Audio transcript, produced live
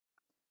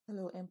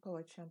Hello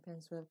Empower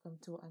Champions, welcome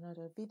to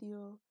another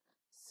video.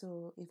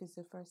 So if it's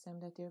the first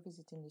time that you're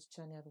visiting this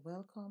channel,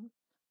 welcome.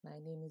 My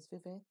name is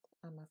Vivette,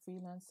 I'm a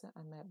freelancer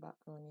and my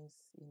background is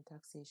in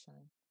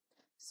taxation.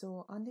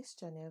 So on this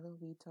channel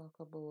we talk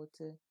about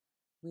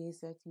ways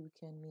that you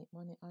can make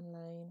money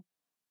online,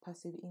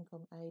 passive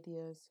income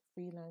ideas,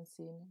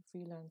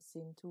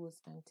 freelancing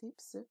tools and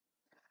tips,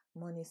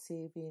 money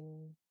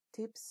saving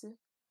tips,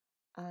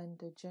 and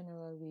the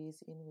general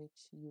ways in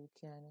which you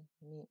can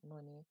make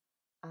money,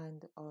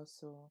 and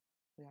also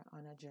we are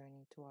on a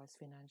journey towards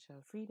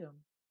financial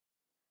freedom.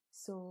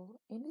 So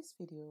in this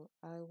video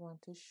I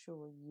want to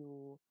show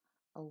you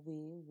a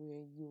way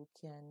where you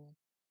can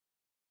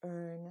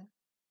earn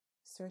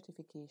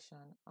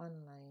certification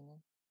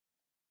online,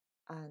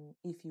 and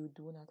if you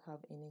do not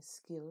have any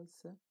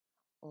skills,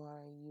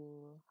 or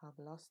you have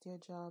lost your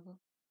job,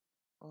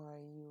 or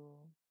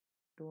you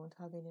don't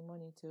have any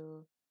money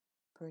to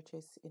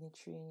purchase any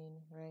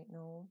training right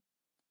now.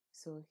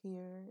 So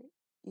here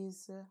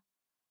is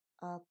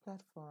a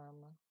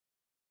platform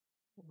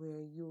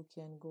where you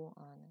can go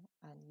on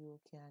and you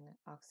can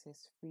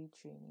access free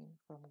training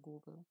from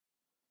Google.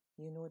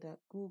 You know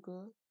that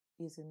Google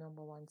is the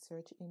 #1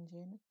 search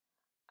engine,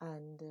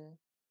 and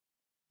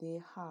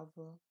they have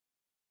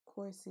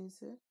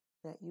courses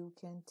that you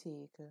can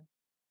take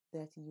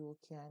that you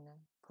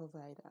can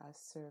provide as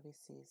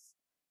services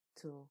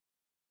to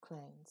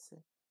clients.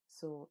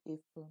 So if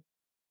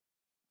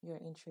you're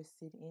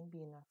interested in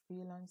being a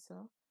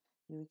freelancer,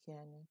 you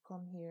can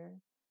come here,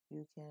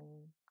 you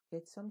can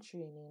get some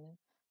training,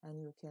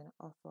 and you can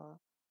offer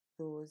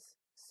those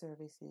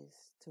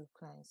services to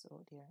clients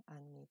out there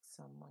and make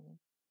some money.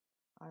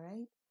 All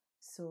right.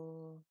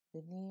 So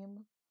the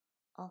name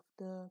of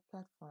the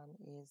platform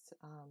is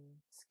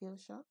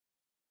SkillShop.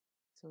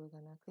 So we're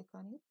gonna click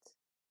on it.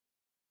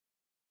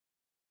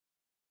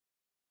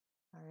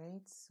 All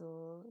right.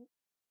 So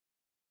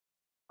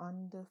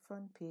on the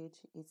front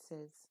page it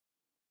says,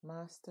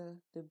 master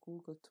the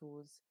Google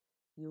tools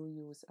you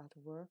use at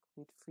work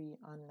with free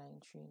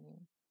online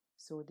training.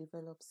 So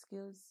develop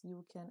skills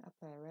you can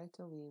apply right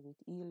away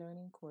with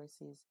e-learning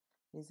courses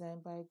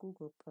designed by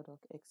Google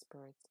product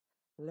experts.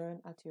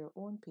 Learn at your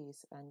own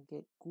pace and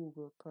get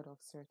Google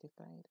product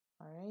certified.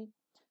 All right.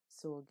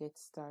 So get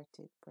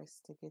started. Press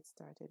the get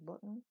started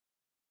button.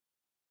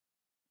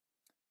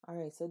 All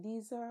right. So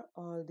these are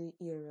all the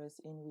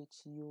areas in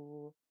which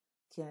you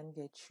can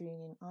get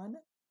training on.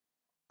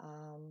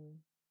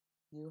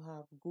 You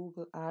have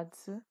Google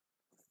Ads,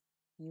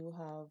 you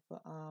have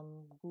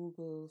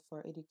Google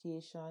for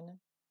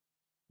Education,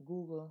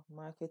 Google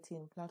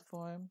Marketing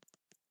Platform,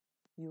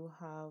 you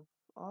have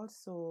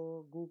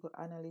also Google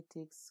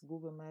Analytics,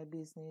 Google My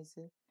Business,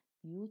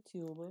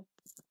 YouTube,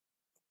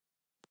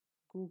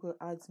 Google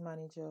Ads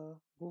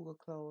Manager, Google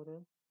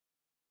Cloud,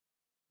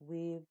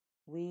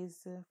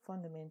 Waze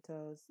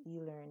Fundamentals,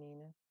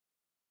 e-learning,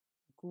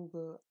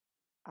 Google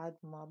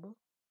AdMob,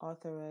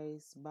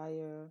 Authorized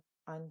Buyer,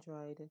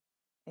 Android,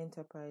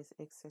 Enterprise,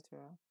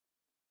 etc.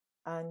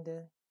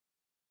 And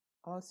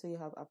also you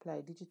have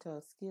Apply Digital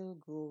Skill,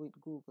 Grow with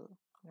Google,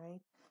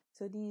 right?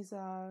 So these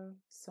are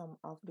some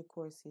of the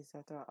courses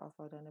that are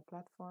offered on the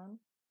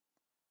platform.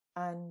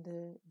 And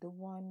the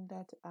ones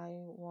that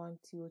I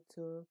want you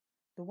to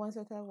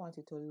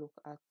look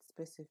at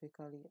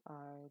specifically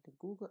are the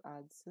Google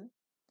Ads,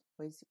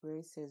 where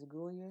it says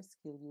grow your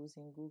skill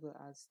using Google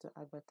Ads to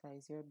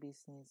advertise your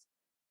business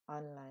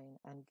online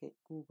and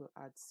get Google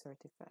Ads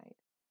certified.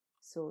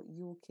 So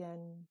you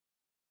can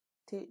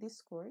take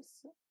this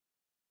course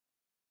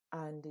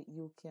and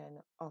you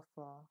can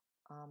offer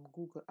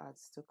Google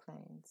Ads to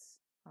clients.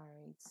 All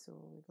right, so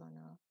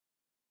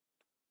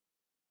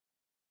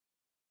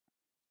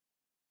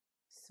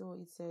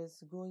it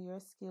says grow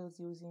your skills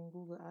using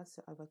Google Ads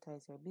to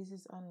advertise your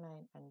business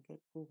online and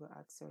get Google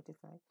Ads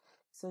certified.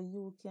 So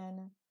you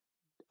can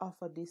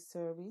offer this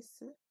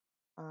service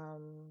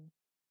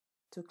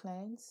to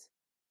clients.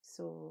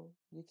 So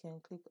you can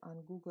click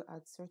on Google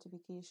Ads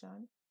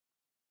certification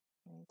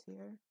right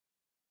here,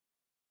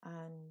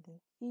 and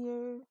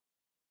here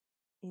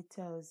it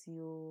tells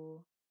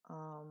you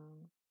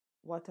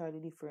what are the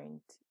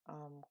different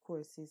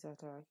courses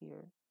that are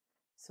here.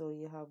 So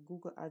you have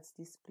Google Ads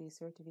Display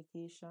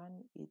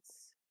Certification.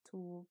 It's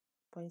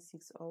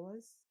 2.6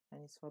 hours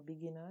and it's for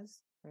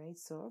beginners, right?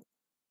 So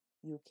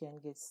you can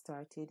get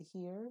started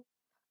here,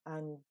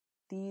 and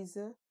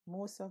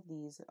most of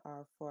these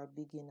are for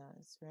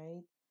beginners,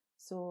 right?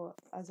 So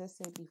as I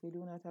said, if you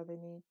do not have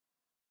any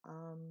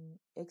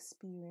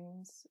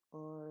experience,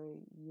 or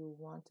you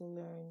want to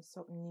learn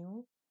something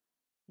new,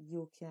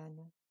 you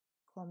can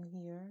come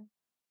here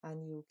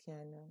and you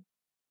can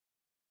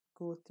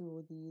go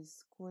through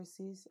these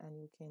courses and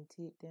you can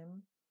take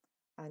them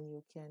and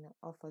you can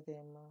offer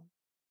them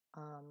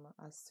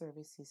as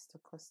services to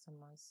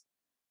customers.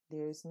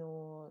 There's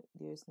no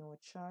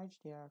charge.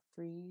 They are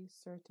free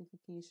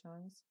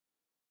certifications,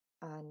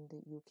 and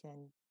you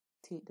can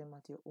take them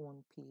at your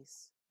own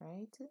pace,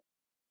 right?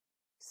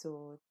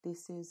 So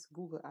this is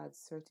Google Ads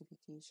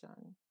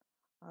certification.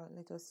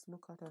 Let us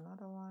look at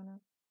another one.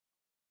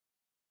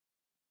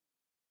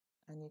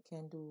 and you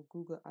can do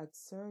Google Ads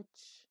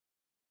search.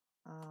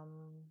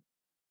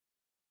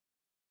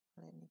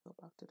 Let me go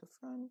back to the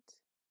front.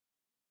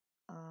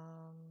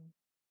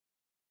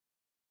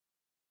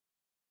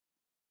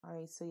 All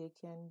right, so you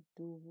can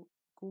do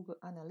Google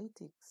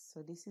Analytics.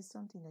 So this is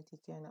something that you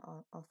can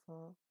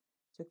offer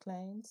to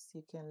clients.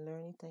 You can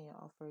learn it and you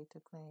offer it to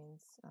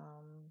clients,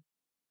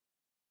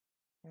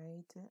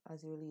 right?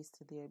 As it relates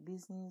to their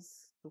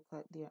business, look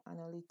at their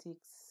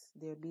analytics,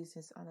 their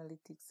business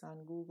analytics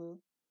on Google,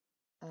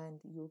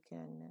 and you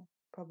can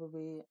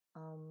probably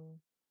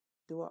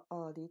do an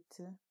audit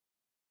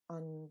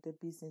on the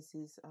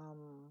business's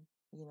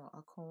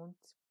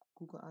account,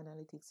 Google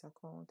Analytics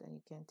account, and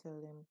you can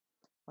tell them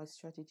what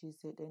strategies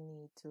that they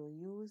need to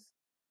use.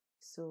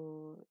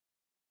 So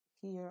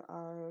here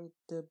are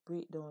the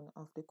breakdown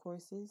of the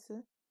courses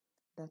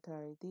that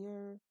are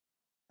there.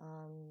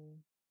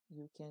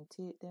 You can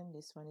take them.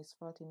 This one is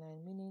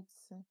 49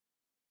 minutes,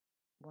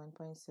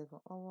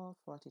 1.7 hour,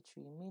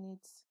 43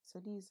 minutes. So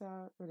these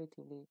are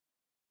relatively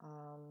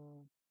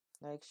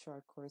like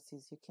short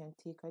courses. You can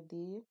take a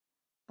day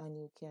and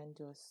you can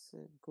just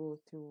go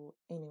through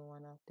any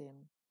one of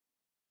them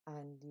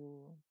and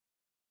you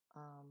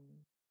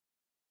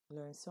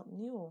learn something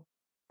new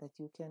that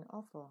you can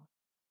offer.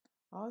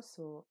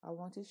 Also, I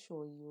want to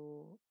show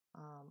you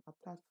a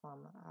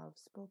platform. I've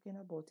spoken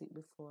about it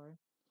before,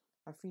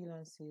 a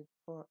freelancing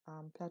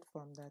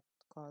platform that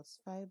calls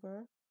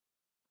Fiverr,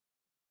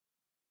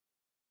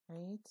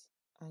 right?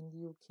 And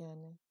you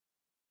can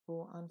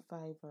go on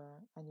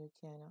Fiverr and you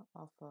can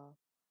offer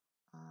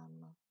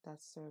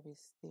that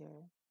service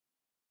there,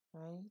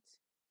 right?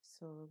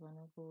 So we're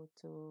gonna go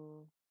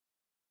to,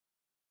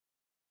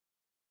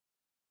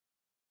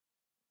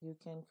 you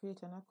can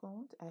create an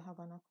account. I have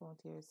an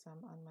account here, so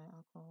I'm on my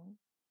account.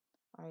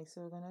 All right,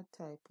 so we're gonna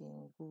type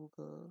in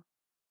Google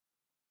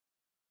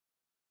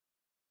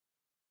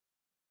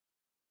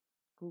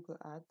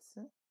Ads.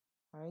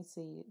 All right,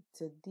 so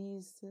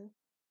these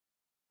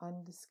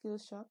on the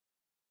SkillShop,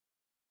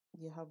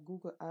 you have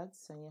Google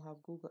Ads and you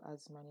have Google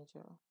Ads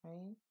Manager,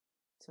 right?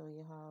 So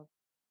you have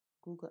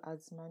Google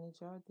Ads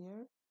Manager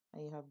there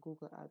and you have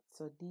Google Ads.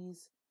 So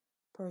these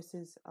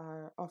persons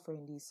are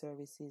offering these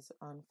services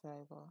on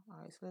Fiverr. All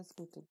right, so let's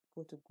go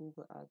to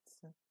Google Ads.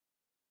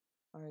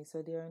 All right,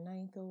 so there are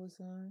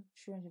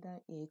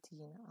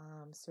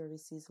 9,318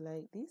 services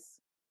like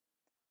this.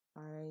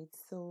 All right,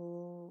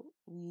 so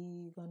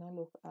we're gonna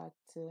look at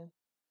all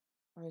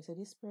right, so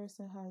this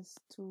person has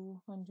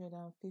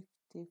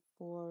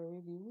 254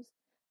 reviews,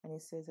 and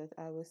it says that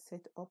I will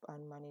set up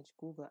and manage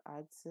Google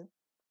Ads,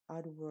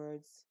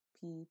 AdWords,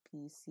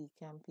 PPC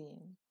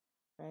campaign,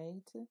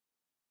 right?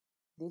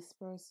 This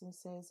person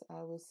says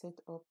I will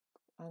set up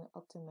and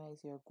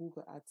optimize your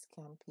Google Ads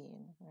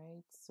campaign,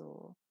 right?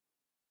 So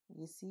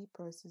you see,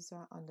 persons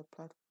are on the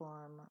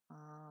platform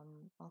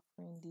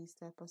offering these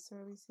type of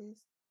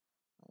services.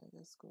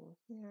 Let's go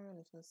here.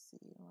 Let us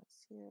see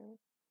what's here.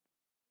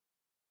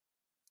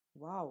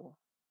 Wow,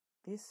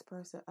 this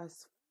person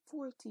has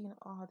 14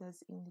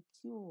 orders in the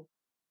queue.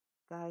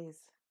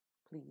 Guys,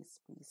 please,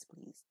 please,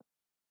 please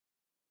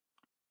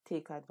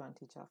take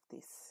advantage of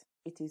this.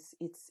 It's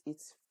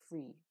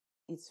free.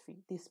 It's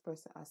free. This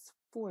person has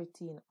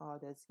 14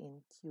 orders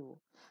in queue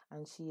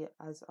and she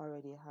has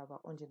already have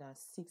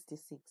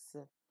 166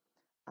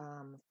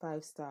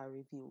 5-star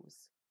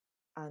reviews.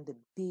 And the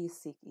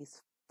basic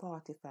is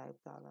 $45.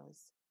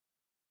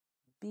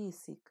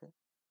 Basic,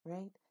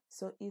 right?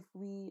 So if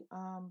we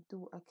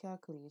do a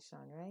calculation,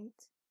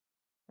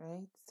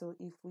 right? So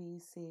if we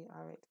say,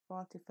 all right,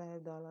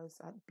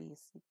 $45 at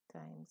basic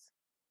times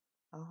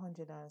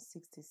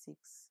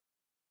 166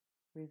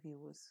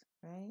 reviews,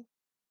 right?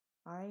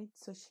 All right,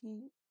 so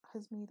she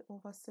has made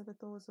over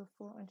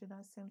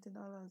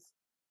 $7,470,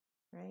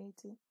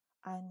 right?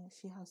 And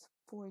she has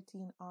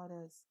 14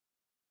 orders.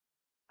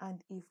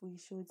 And if we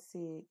should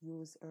say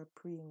use her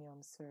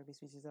premium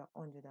service, which is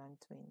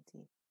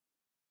 120,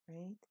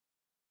 right?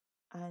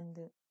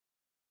 And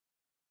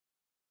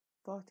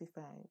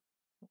 45,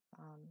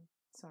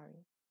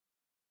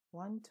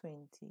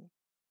 120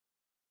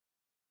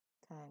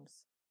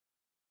 times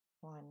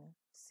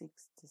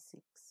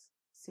 166.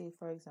 Say,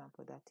 for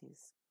example, that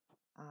is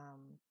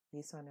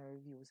based on her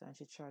reviews and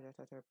she charged it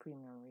at her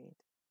premium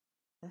rate.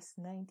 That's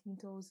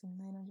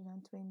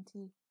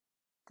 19,920.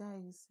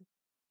 Guys,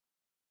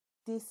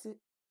 this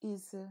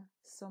is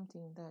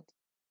something that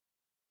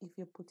if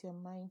you put your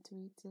mind to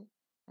it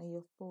and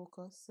you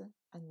focus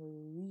and you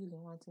really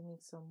want to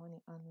make some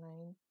money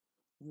online,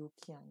 you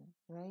can,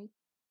 right?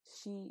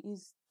 She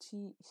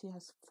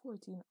has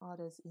 14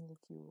 orders in the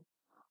queue.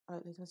 All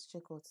right, let us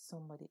check out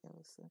somebody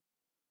else. All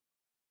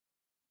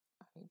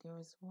right, there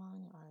is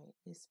one. All right,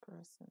 this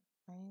person,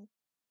 right?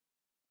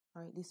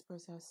 All right, this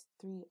person has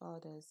 3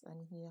 orders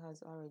and he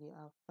has already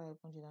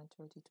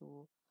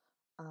 532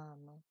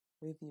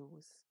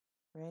 reviews,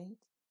 right?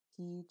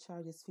 He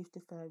charges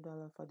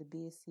 $55 for the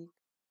basic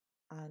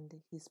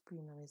and his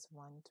premium is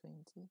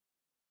 120.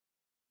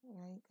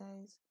 Right,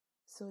 guys?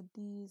 So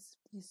these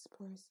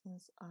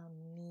persons are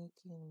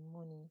making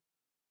money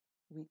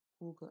with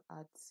Google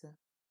Ads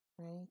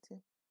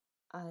right?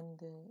 And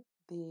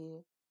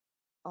they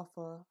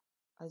offer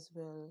as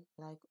well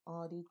like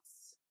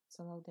audits.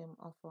 Some of them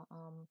offer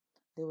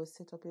they will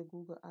set up a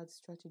Google Ads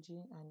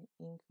strategy and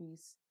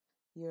increase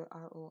your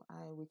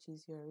ROI, which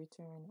is your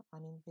return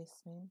on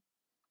investment,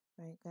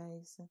 right,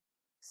 guys?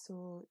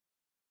 So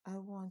I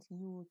want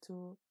you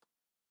to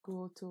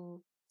go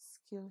to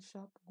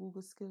SkillShop,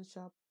 Google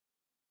SkillShop,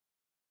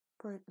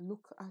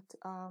 look at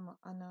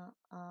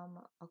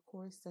a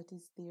course that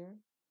is there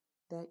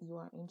that you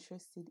are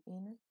interested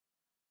in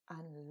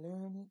and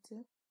learn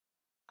it.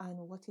 And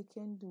what you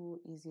can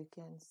do is you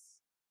can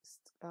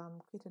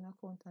create an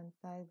account on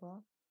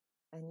Fiverr,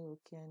 and you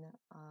can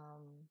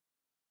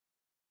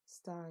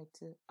start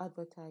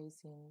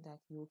advertising that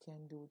you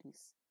can do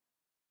this.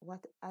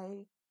 What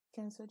I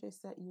can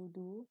suggest that you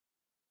do,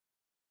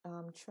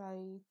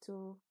 try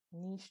to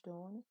niche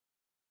down,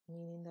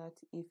 meaning that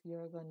if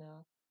you're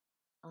gonna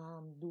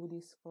do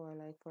this for,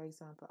 like, for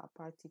example, a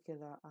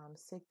particular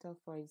sector,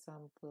 for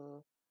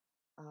example,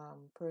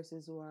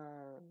 persons who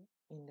are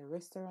in the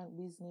restaurant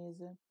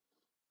business,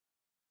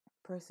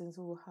 persons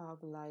who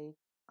have like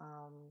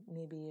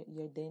maybe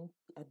your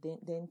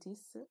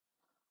dentist,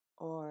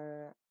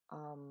 or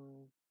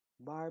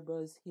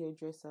barbers,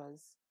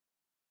 hairdressers,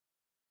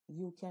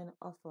 you can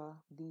offer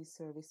these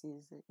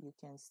services. You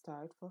can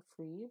start for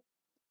free,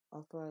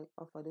 offer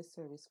the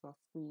service for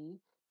free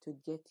to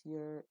get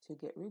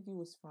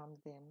reviews from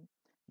them,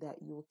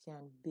 that you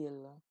can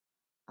build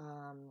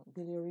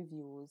your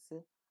reviews,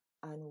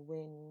 and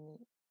when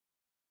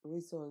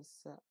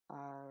results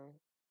are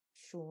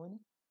shown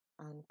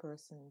and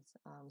persons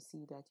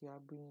see that you are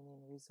bringing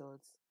in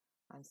results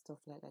and stuff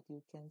like that,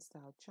 you can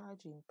start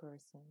charging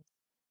persons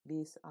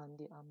based on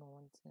the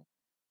amount.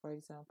 For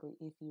example,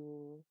 if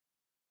you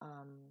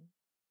um,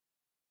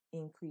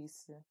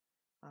 increase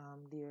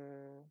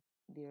their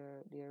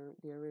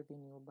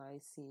revenue by,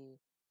 say,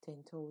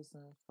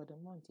 10,000 for the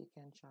month, you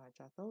can charge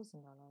 $1,000,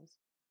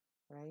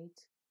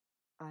 right?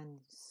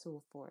 And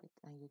so forth,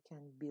 and you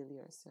can bill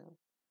yourself.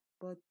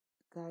 But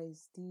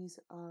guys, these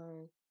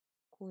are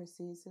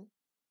courses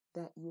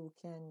that you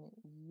can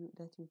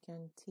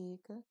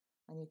take,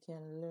 and you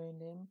can learn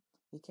them.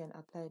 You can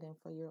apply them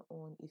for your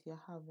own. If you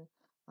have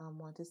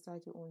want to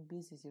start your own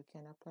business, you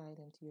can apply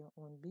them to your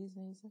own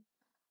business.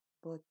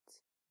 But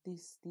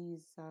these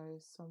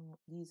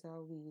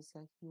are ways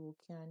that you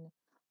can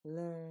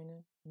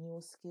learn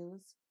new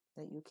skills,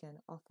 that you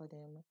can offer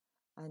them,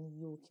 and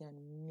you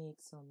can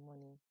make some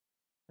money,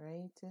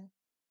 right?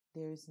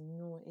 There's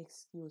no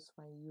excuse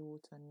for you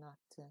to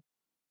not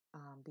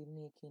be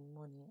making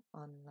money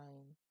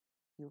online.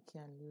 You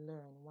can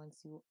learn.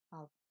 Once you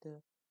have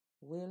the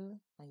will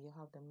and you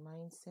have the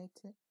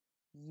mindset,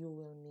 you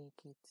will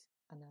make it.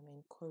 And I'm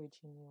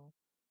encouraging you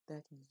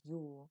that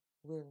you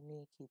will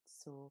make it.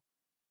 So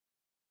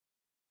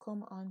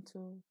come on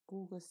to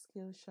Google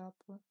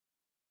SkillShop,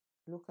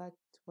 look at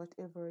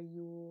whatever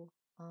you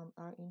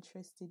are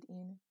interested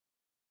in,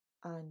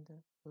 and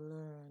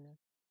learn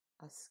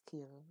a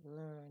skill,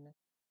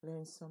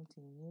 learn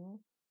something new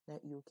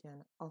that you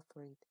can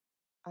offer it.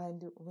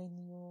 And when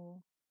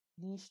you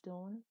niche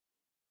down,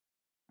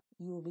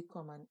 you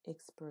become an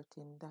expert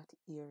in that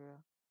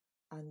area,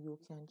 and you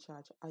can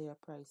charge higher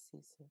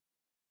prices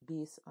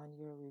based on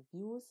your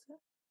reviews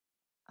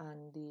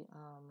and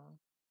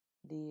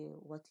the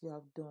what you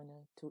have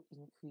done to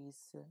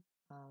increase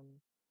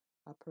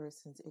a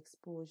person's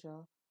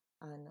exposure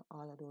and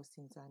all of those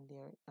things, and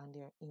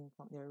their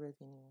income, their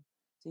revenue.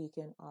 So you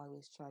can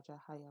always charge a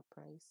higher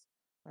price,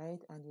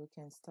 right? And you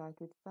can start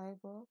with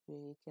Fiverr, where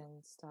you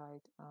can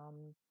start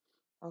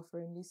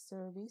offering this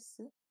service.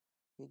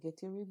 You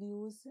get your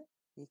reviews,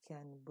 you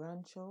can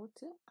branch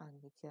out,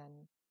 and you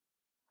can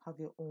have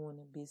your own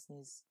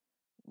business.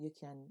 You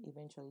can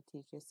eventually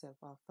take yourself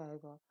off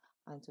Fiverr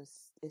and to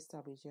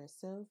establish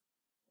yourself,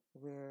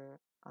 where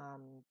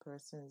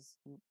persons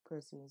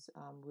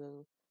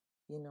will,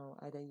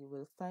 either you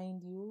will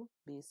find you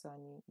based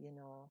on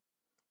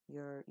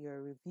your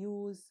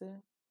reviews,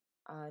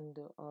 and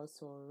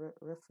also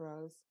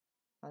referrals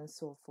and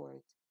so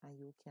forth, and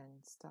you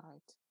can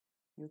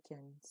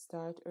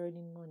start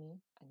earning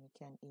money, and you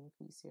can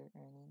increase your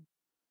earning.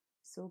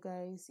 So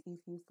guys, if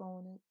you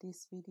found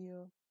this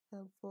video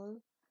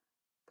helpful,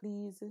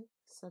 please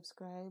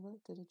subscribe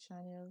to the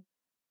channel.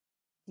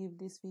 Give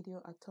this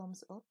video a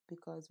thumbs up,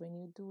 because when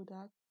you do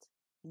that,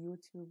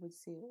 YouTube would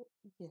say, "Oh,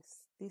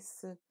 yes,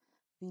 this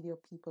video,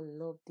 people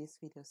love this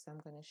video, so I'm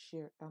going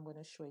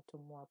to show it to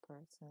more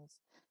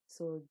persons."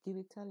 So give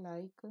it a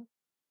like,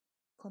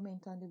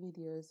 comment on the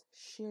videos,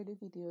 share the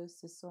videos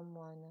to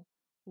someone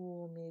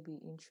who may be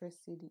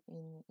interested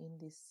in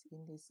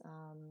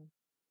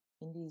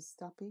these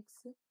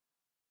topics.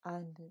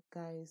 And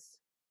guys,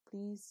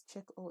 please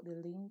check out the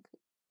link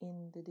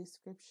in the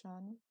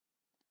description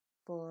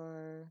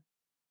for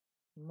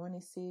money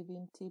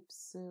saving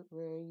tips,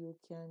 where you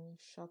can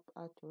shop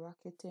at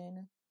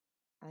Rakuten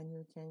and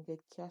you can get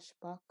cash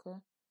back,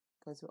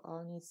 because we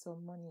all need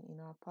some money in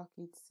our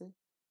pockets.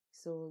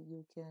 So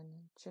you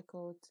can check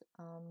out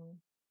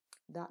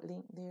that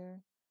link there,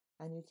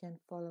 And you can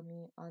follow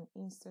me on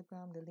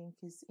Instagram. The link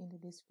is in the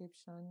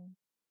description.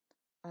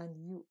 And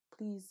you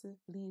please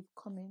leave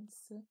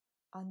comments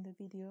on the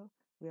video.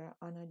 We are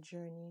on a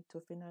journey to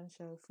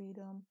financial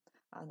freedom,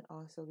 and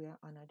also we are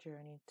on a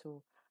journey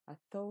to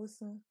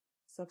 1,000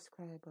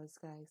 subscribers,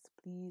 guys.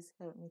 Please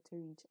help me to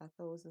reach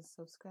 1,000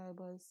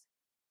 subscribers.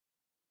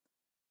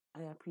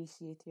 I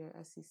appreciate your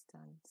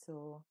assistance.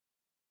 So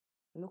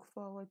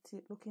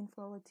looking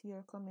forward to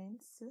your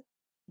comments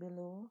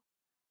below,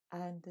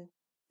 and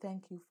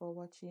thank you for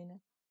watching.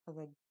 Have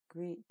a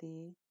great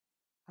day.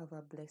 Have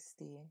a blessed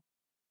day.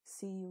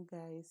 See you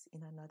guys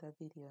in another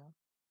video.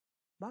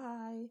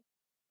 Bye.